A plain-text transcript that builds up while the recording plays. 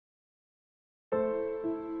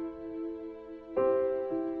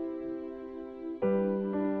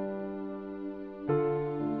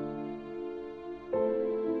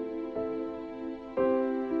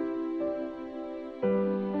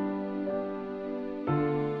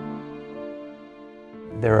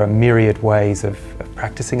There are myriad ways of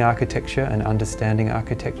practicing architecture and understanding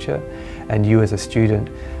architecture, and you as a student,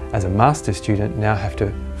 as a master's student, now have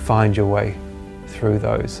to find your way through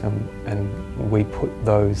those, and we put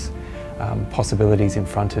those possibilities in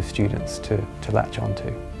front of students to latch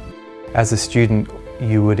onto. As a student,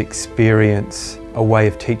 you would experience a way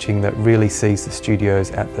of teaching that really sees the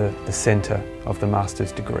studios at the centre of the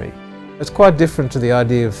master's degree. It's quite different to the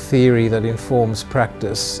idea of theory that informs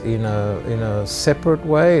practice in a separate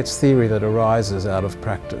way. It's theory that arises out of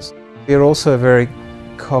practice. We're also very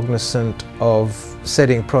cognizant of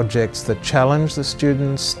setting projects that challenge the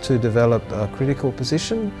students to develop a critical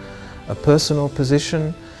position, a personal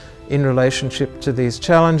position in relationship to these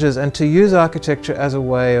challenges, and to use architecture as a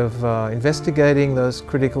way of investigating those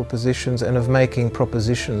critical positions and of making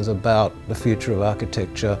propositions about the future of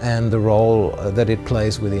architecture and the role that it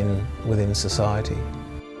plays within society.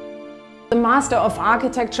 The Master of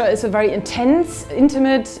Architecture is a very intense,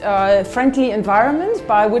 intimate, friendly environment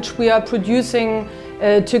by which we are producing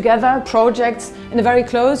together projects in a very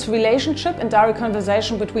close relationship and direct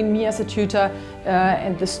conversation between me as a tutor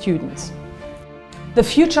and the students. The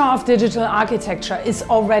future of digital architecture is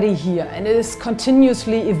already here, and it is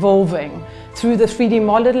continuously evolving through the 3D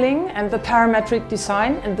modeling and the parametric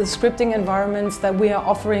design and the scripting environments that we are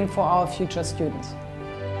offering for our future students.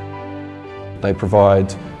 They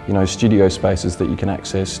provide, studio spaces that you can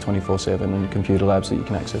access 24/7 and computer labs that you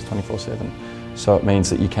can access 24/7. So it means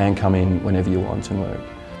that you can come in whenever you want and work.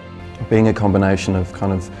 Being a combination of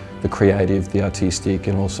kind of the creative, the artistic,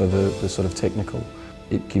 and also the sort of technical,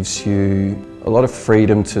 it gives you a lot of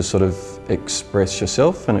freedom to sort of express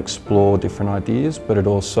yourself and explore different ideas, but it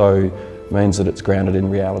also means that it's grounded in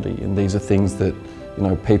reality, and these are things that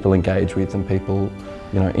people engage with and people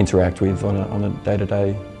interact with on a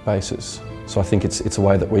day-to-day basis. So I think it's a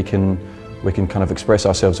way that we can kind of express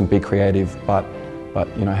ourselves and be creative, but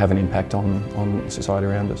have an impact on society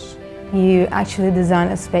around us. You actually design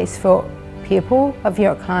a space for people of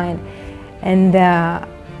your kind, and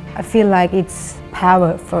I feel like it's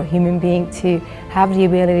power for a human being to have the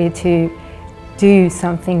ability to do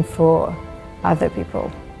something for other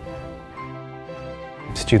people.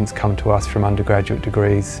 Students come to us from undergraduate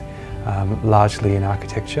degrees, largely in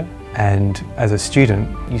architecture, and as a student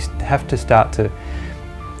you have to start to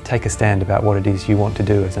take a stand about what it is you want to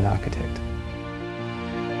do as an architect.